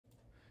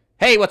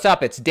Hey, what's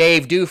up? It's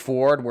Dave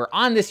Duford, where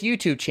on this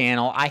YouTube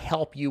channel, I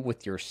help you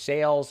with your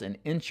sales and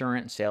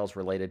insurance sales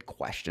related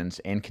questions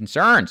and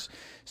concerns.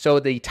 So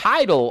the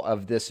title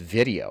of this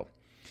video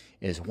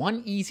is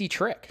One Easy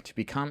Trick to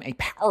Become a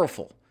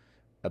Powerful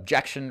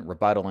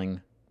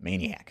Objection-Rebuttaling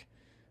Maniac,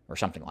 or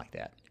something like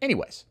that.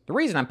 Anyways, the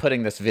reason I'm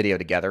putting this video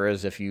together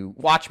is if you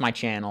watch my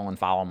channel and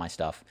follow my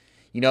stuff,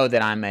 you know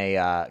that I'm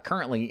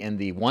currently in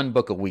the one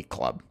book a week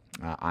club.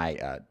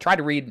 I try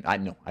to read, I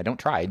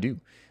do.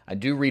 I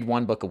do read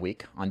one book a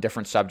week on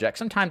different subjects.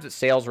 Sometimes it's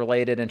sales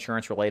related,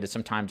 insurance related.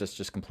 Sometimes it's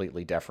just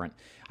completely different.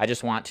 I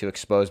just want to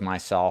expose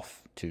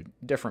myself to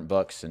different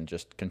books and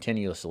just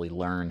continuously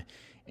learn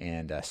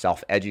and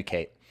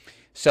self-educate.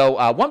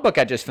 So one book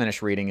I just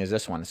finished reading is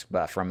this one. It's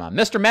from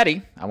Mr.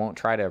 Mehdi. I won't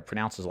try to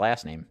pronounce his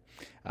last name.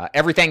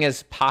 Everything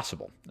is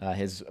Possible.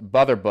 His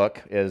other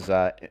book is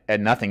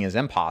And Nothing is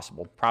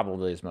Impossible,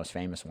 probably his most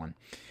famous one.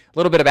 A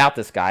little bit about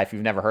this guy, if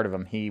you've never heard of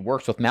him. He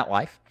works with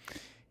MetLife.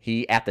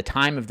 He, at the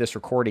time of this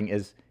recording,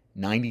 is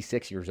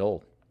 96 years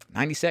old.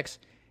 96.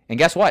 And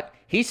guess what?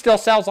 He still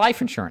sells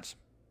life insurance.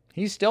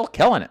 He's still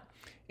killing it.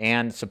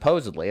 And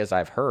supposedly, as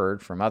I've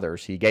heard from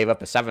others, he gave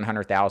up a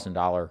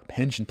 $700,000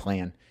 pension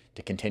plan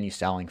to continue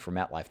selling for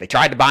MetLife. They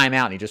tried to buy him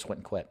out, and he just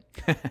wouldn't quit.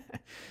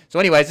 So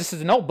anyways, this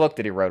is an old book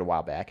that he wrote a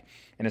while back,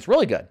 and it's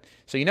really good.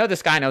 So you know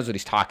this guy knows what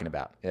he's talking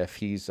about if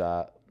he's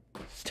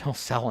still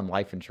selling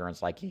life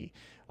insurance like he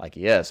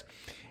is.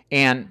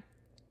 And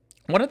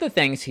one of the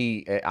things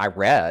I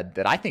read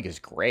that I think is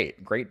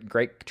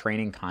great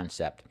training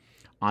concept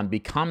on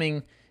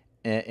becoming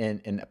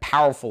a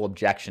powerful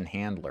objection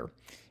handler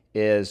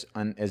is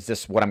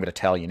this what I'm going to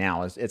tell you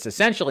now. It's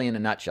essentially, in a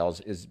nutshell,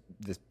 is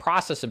this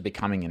process of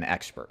becoming an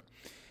expert.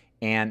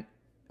 And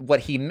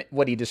what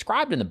he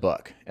described in the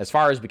book as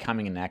far as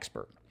becoming an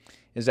expert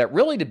is that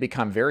really to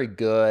become very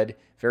good,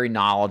 very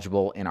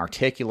knowledgeable and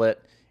articulate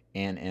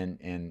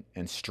and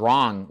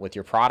strong with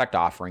your product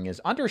offering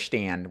is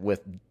understand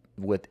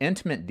with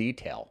intimate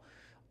detail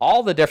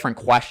all the different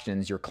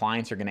questions your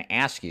clients are going to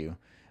ask you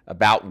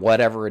about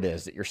whatever it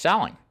is that you're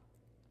selling.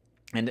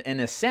 And in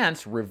a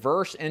sense,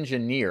 reverse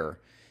engineer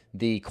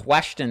the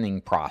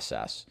questioning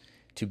process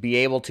to be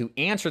able to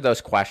answer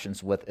those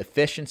questions with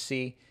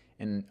efficiency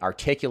and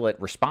articulate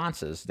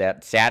responses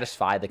that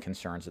satisfy the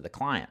concerns of the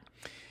client.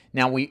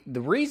 Now,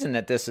 the reason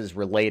that this is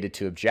related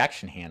to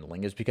objection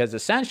handling is because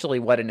essentially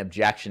what an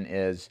objection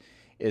is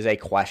a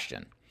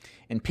question.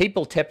 And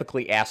people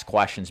typically ask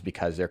questions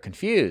because they're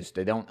confused.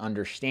 They don't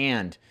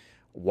understand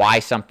why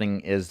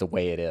something is the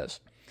way it is.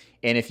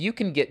 And if you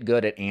can get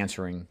good at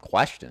answering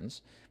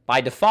questions,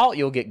 by default,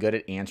 you'll get good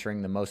at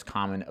answering the most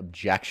common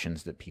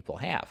objections that people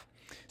have.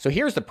 So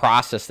here's the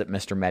process that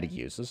Mr. Mehdi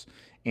uses.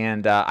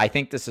 And I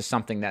think this is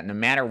something that no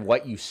matter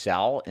what you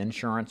sell,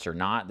 insurance or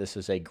not, this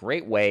is a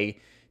great way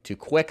to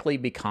quickly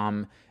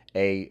become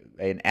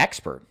an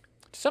expert,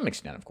 to some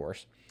extent, of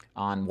course,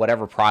 on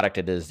whatever product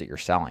it is that you're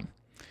selling.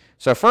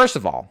 So first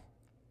of all,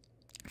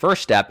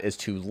 first step is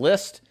to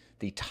list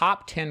the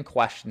top 10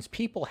 questions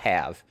people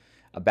have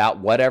about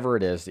whatever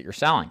it is that you're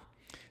selling.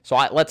 So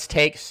let's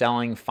take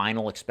selling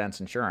final expense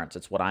insurance.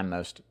 It's what I'm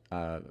most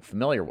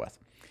familiar with.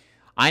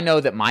 I know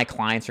that my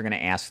clients are going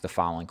to ask the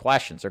following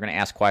questions. They're going to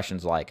ask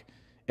questions like,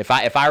 if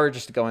I were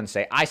just to go and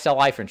say, I sell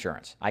life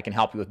insurance. I can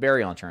help you with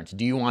burial insurance.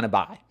 Do you want to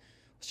buy?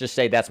 Let's just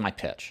say that's my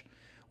pitch.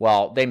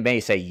 Well, they may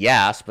say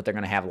yes, but they're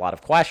going to have a lot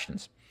of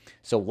questions.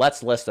 So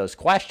let's list those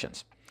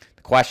questions.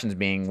 The questions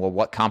being, well,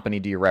 what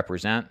company do you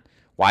represent?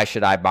 Why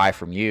should I buy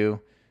from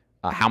you?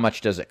 How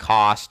much does it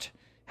cost?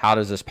 How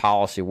does this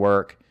policy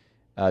work?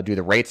 Do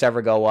the rates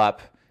ever go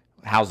up?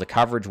 How's the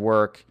coverage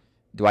work?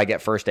 Do I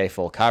get first day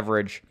full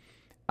coverage?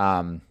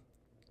 And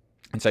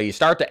so you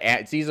start to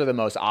ask, these are the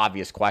most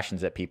obvious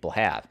questions that people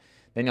have.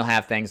 Then you'll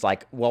have things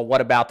like, well,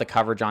 what about the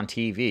coverage on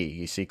TV?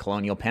 You see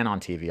Colonial Penn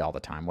on TV all the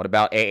time. What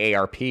about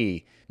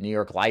AARP, New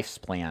York Life's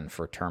plan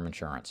for term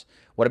insurance?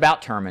 What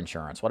about term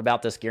insurance? What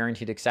about this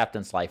guaranteed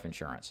acceptance life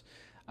insurance?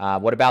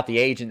 What about the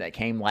agent that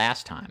came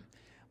last time?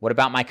 What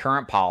about my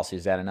current policy?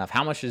 Is that enough?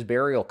 How much does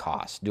burial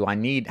cost?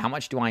 How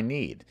much do I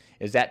need?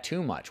 Is that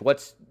too much?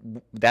 What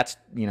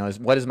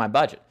is my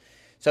budget?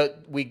 So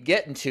we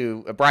get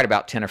into right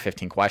about 10 or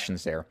 15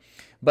 questions there.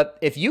 But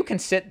if you can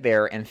sit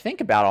there and think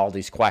about all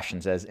these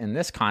questions, as in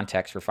this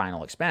context for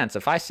final expense,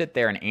 if I sit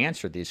there and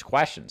answer these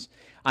questions,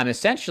 I'm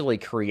essentially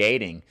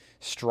creating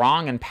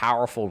strong and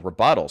powerful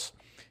rebuttals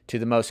to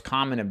the most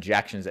common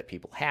objections that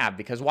people have,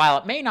 because while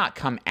it may not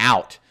come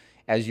out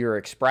as you're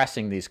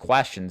expressing these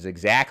questions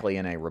exactly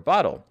in a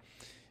rebuttal,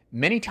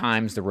 many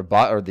times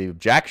the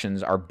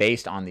objections are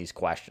based on these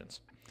questions.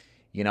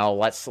 You know,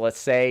 let's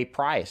say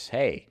price.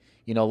 Hey,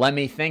 let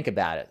me think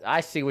about it.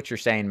 I see what you're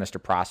saying,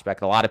 Mr.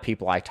 Prospect. A lot of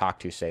people I talk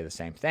to say the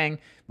same thing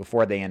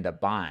before they end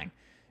up buying.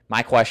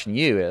 My question to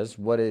you is,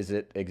 what is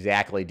it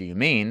exactly do you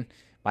mean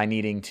by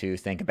needing to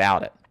think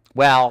about it?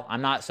 Well,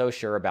 I'm not so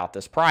sure about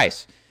this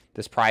price.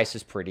 This price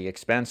is pretty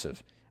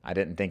expensive. I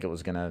didn't think it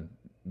was going to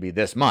be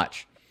this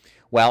much.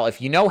 Well, if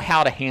you know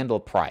how to handle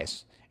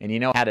price and you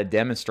know how to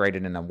demonstrate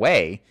it in a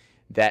way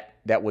that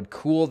would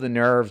cool the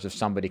nerves of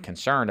somebody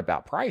concerned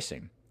about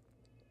pricing,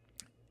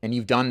 and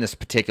you've done this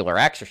particular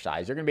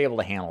exercise, you're going to be able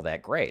to handle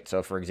that great.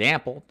 So for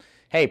example,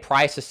 hey,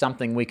 price is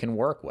something we can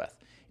work with.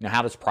 You know,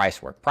 how does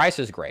price work? Price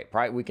is great.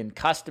 We can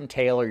custom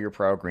tailor your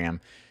program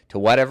to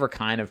whatever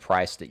kind of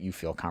price that you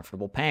feel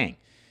comfortable paying.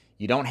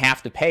 You don't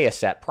have to pay a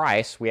set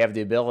price. We have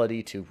the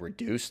ability to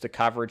reduce the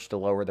coverage to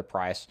lower the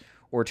price,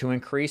 or to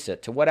increase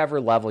it to whatever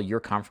level you're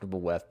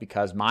comfortable with,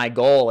 because my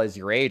goal as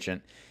your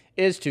agent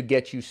is to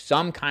get you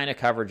some kind of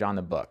coverage on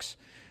the books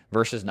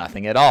versus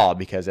nothing at all,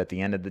 because at the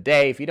end of the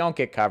day, if you don't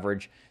get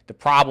coverage, the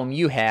problem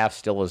you have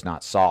still is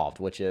not solved,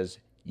 which is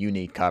you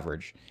need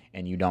coverage,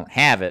 and you don't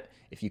have it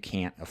if you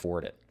can't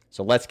afford it.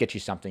 So let's get you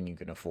something you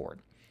can afford.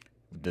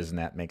 Doesn't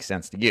that make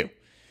sense to you?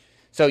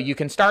 So you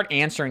can start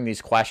answering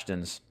these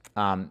questions.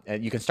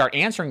 You can start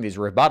answering these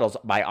rebuttals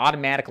by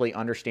automatically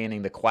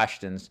understanding the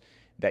questions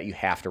that you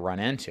have to run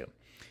into.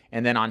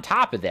 And then on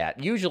top of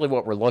that, usually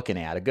what we're looking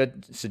at, a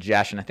good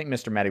suggestion, I think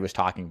Mr. Mehdi was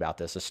talking about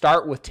this, is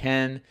start with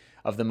 10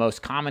 of the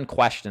most common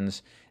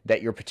questions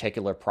that your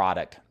particular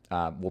product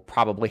will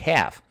probably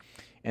have,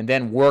 and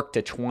then work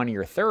to 20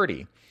 or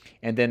 30,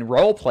 and then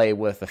role play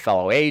with a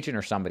fellow agent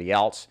or somebody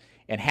else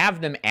and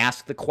have them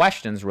ask the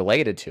questions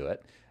related to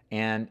it,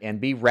 and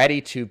be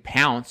ready to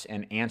pounce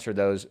and answer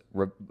those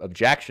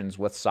objections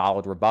with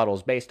solid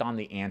rebuttals based on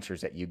the answers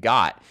that you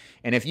got.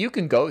 And if you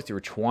can go through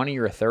 20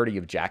 or 30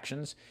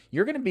 objections,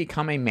 you're going to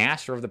become a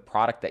master of the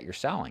product that you're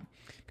selling,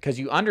 because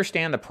you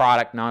understand the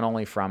product not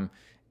only from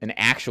an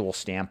actual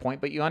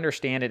standpoint, but you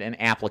understand it in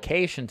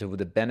application to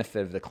the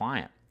benefit of the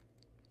client.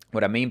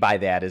 What I mean by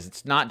that is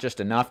it's not just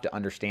enough to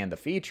understand the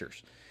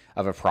features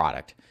of a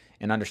product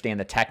and understand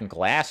the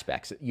technical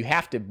aspects. You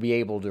have to be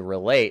able to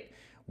relate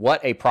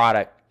what a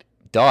product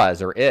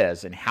does or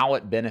is and how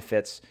it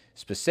benefits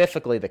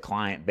specifically the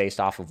client based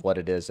off of what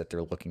it is that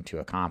they're looking to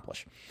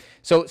accomplish.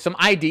 So some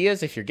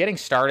ideas if you're getting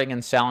started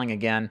in selling.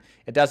 Again,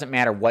 it doesn't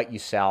matter what you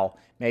sell.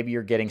 Maybe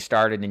you're getting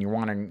started and you're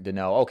wanting to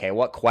know, okay,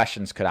 what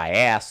questions could I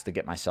ask to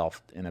get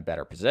myself in a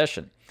better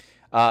position?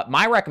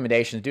 My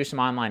recommendation is do some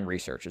online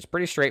research. It's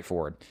pretty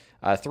straightforward.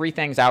 3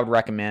 things I would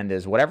recommend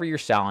is whatever you're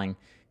selling,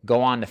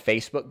 go on to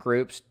Facebook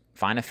groups,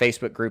 find a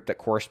Facebook group that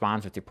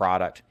corresponds with your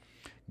product.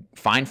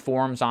 Find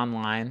forums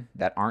online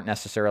that aren't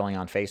necessarily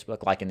on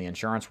Facebook. Like in the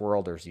insurance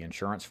world, there's the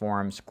insurance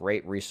forums,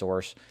 great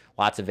resource,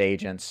 lots of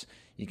agents.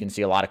 You can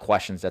see a lot of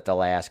questions that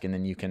they'll ask, and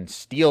then you can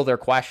steal their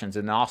questions.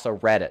 And also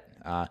Reddit.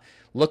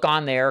 Look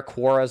on there.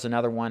 Quora is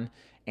another one.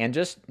 And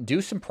just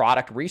do some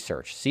product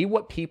research. See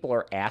what people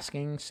are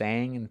asking,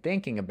 saying, and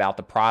thinking about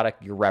the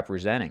product you're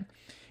representing.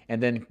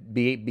 And then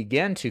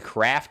begin to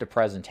craft a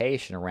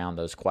presentation around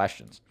those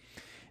questions.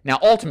 Now,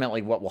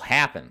 ultimately, what will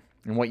happen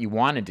and what you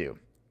want to do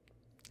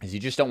is you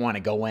just don't want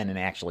to go in and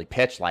actually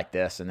pitch like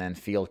this and then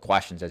field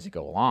questions as you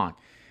go along.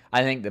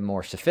 I think the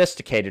more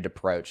sophisticated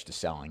approach to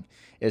selling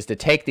is to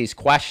take these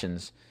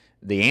questions,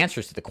 the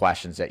answers to the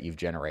questions that you've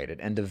generated,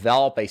 and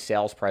develop a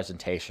sales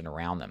presentation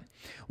around them.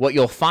 What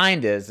you'll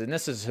find is, and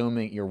this is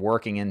assuming you're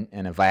working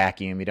in a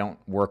vacuum, you don't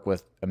work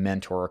with a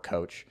mentor or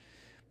coach,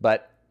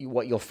 but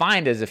what you'll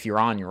find is if you're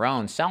on your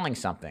own selling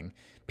something,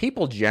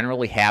 people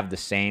generally have the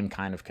same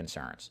kind of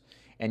concerns.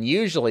 And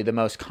usually the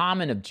most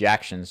common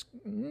objections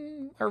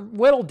are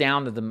whittled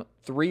down to the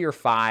 3 or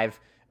 5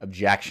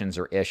 objections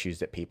or issues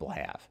that people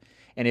have.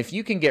 And if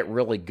you can get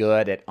really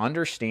good at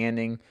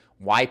understanding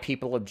why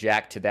people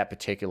object to that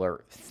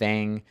particular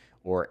thing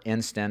or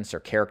instance or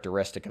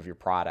characteristic of your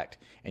product,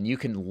 and you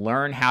can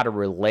learn how to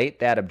relate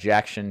that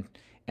objection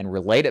and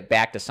relate it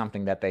back to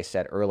something that they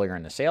said earlier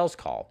in the sales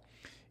call,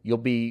 you'll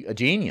be a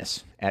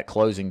genius at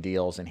closing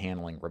deals and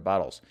handling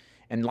rebuttals.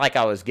 And like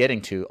I was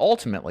getting to,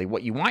 ultimately,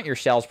 what you want your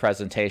sales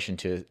presentation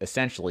to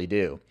essentially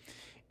do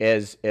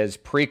is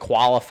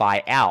pre-qualify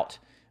out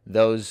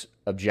those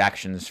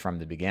objections from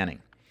the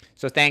beginning.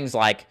 So things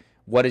like,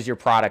 what does your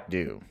product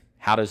do?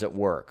 How does it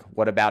work?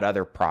 What about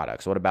other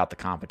products? What about the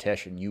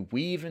competition? You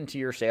weave into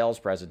your sales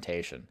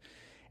presentation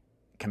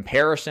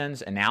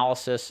comparisons,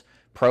 analysis,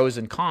 pros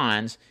and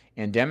cons,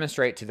 and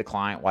demonstrate to the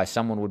client why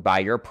someone would buy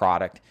your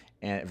product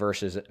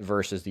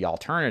versus the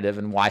alternative,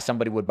 and why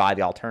somebody would buy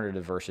the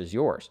alternative versus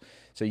yours.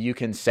 So you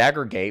can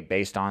segregate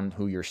based on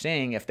who you're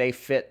seeing if they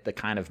fit the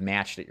kind of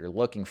match that you're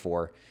looking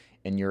for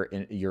in your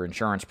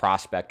insurance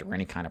prospect or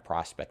any kind of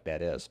prospect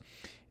that is.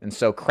 And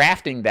so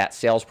crafting that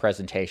sales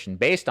presentation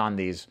based on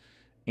these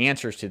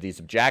answers to these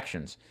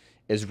objections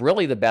is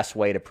really the best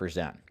way to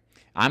present.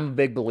 I'm a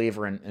big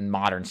believer in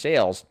modern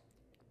sales.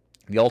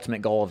 The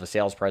ultimate goal of a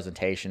sales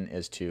presentation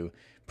is to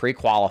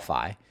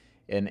pre-qualify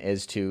and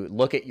is to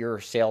look at your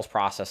sales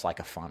process like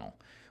a funnel.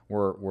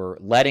 We're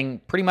letting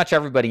pretty much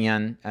everybody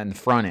in on the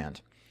front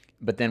end,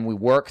 but then we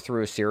work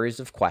through a series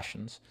of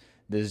questions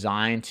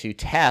designed to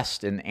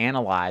test and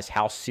analyze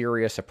how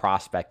serious a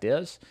prospect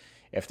is,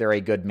 if they're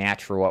a good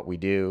match for what we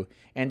do,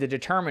 and to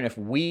determine if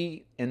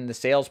we in the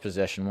sales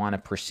position want to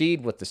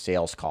proceed with the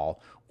sales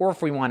call or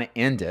if we want to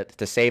end it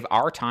to save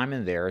our time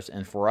and theirs,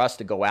 and for us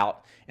to go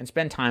out and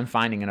spend time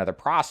finding another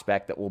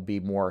prospect that will be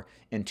more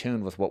in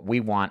tune with what we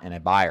want in a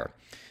buyer.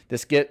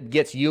 This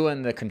gets you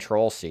in the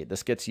control seat.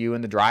 This gets you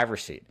in the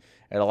driver's seat.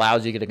 It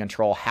allows you to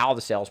control how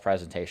the sales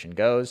presentation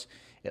goes.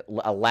 It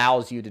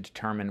allows you to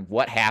determine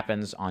what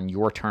happens on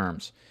your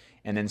terms.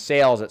 And in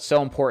sales, it's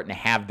so important to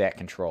have that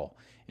control.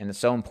 And it's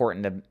so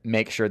important to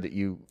make sure that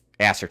you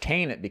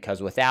ascertain it,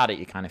 because without it,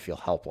 you kind of feel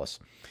helpless.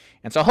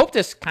 And so I hope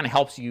this kind of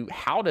helps you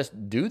how to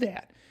do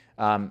that.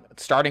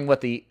 Starting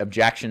with the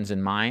objections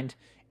in mind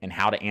and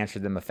how to answer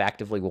them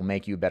effectively will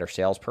make you a better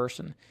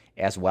salesperson,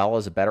 as well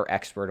as a better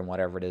expert in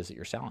whatever it is that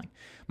you're selling.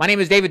 My name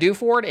is David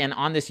Duford, and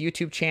on this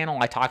YouTube channel,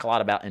 I talk a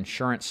lot about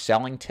insurance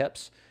selling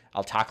tips.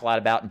 I'll talk a lot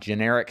about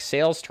generic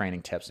sales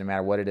training tips, no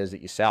matter what it is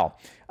that you sell.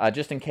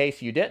 Just in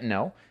case you didn't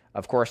know,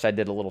 of course, I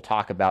did a little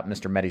talk about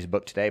Mr. Meddy's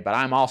book today, but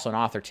I'm also an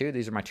author too.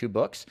 These are my 2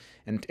 books,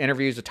 and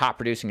interviews with top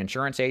producing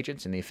insurance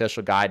agents and the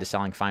official guide to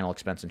selling final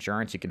expense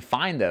insurance. You can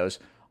find those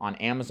on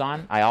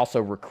Amazon. I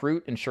also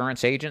recruit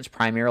insurance agents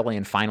primarily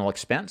in final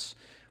expense,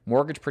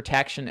 mortgage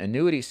protection,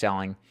 annuity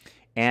selling,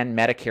 and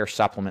Medicare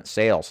supplement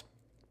sales.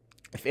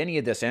 If any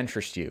of this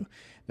interests you,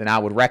 then I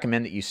would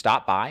recommend that you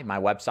stop by my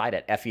website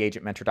at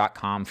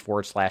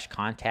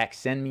feagentmentor.com/contact.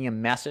 Send me a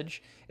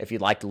message if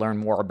you'd like to learn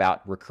more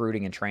about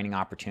recruiting and training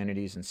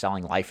opportunities and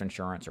selling life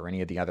insurance or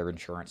any of the other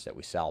insurance that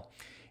we sell.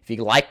 If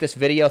you like this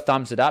video,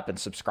 thumbs it up and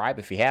subscribe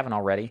if you haven't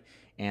already.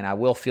 And I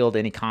will field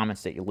any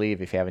comments that you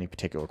leave. If you have any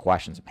particular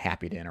questions, I'm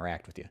happy to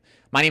interact with you.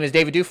 My name is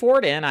David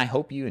Duford, and I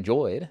hope you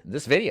enjoyed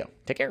this video.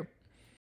 Take care.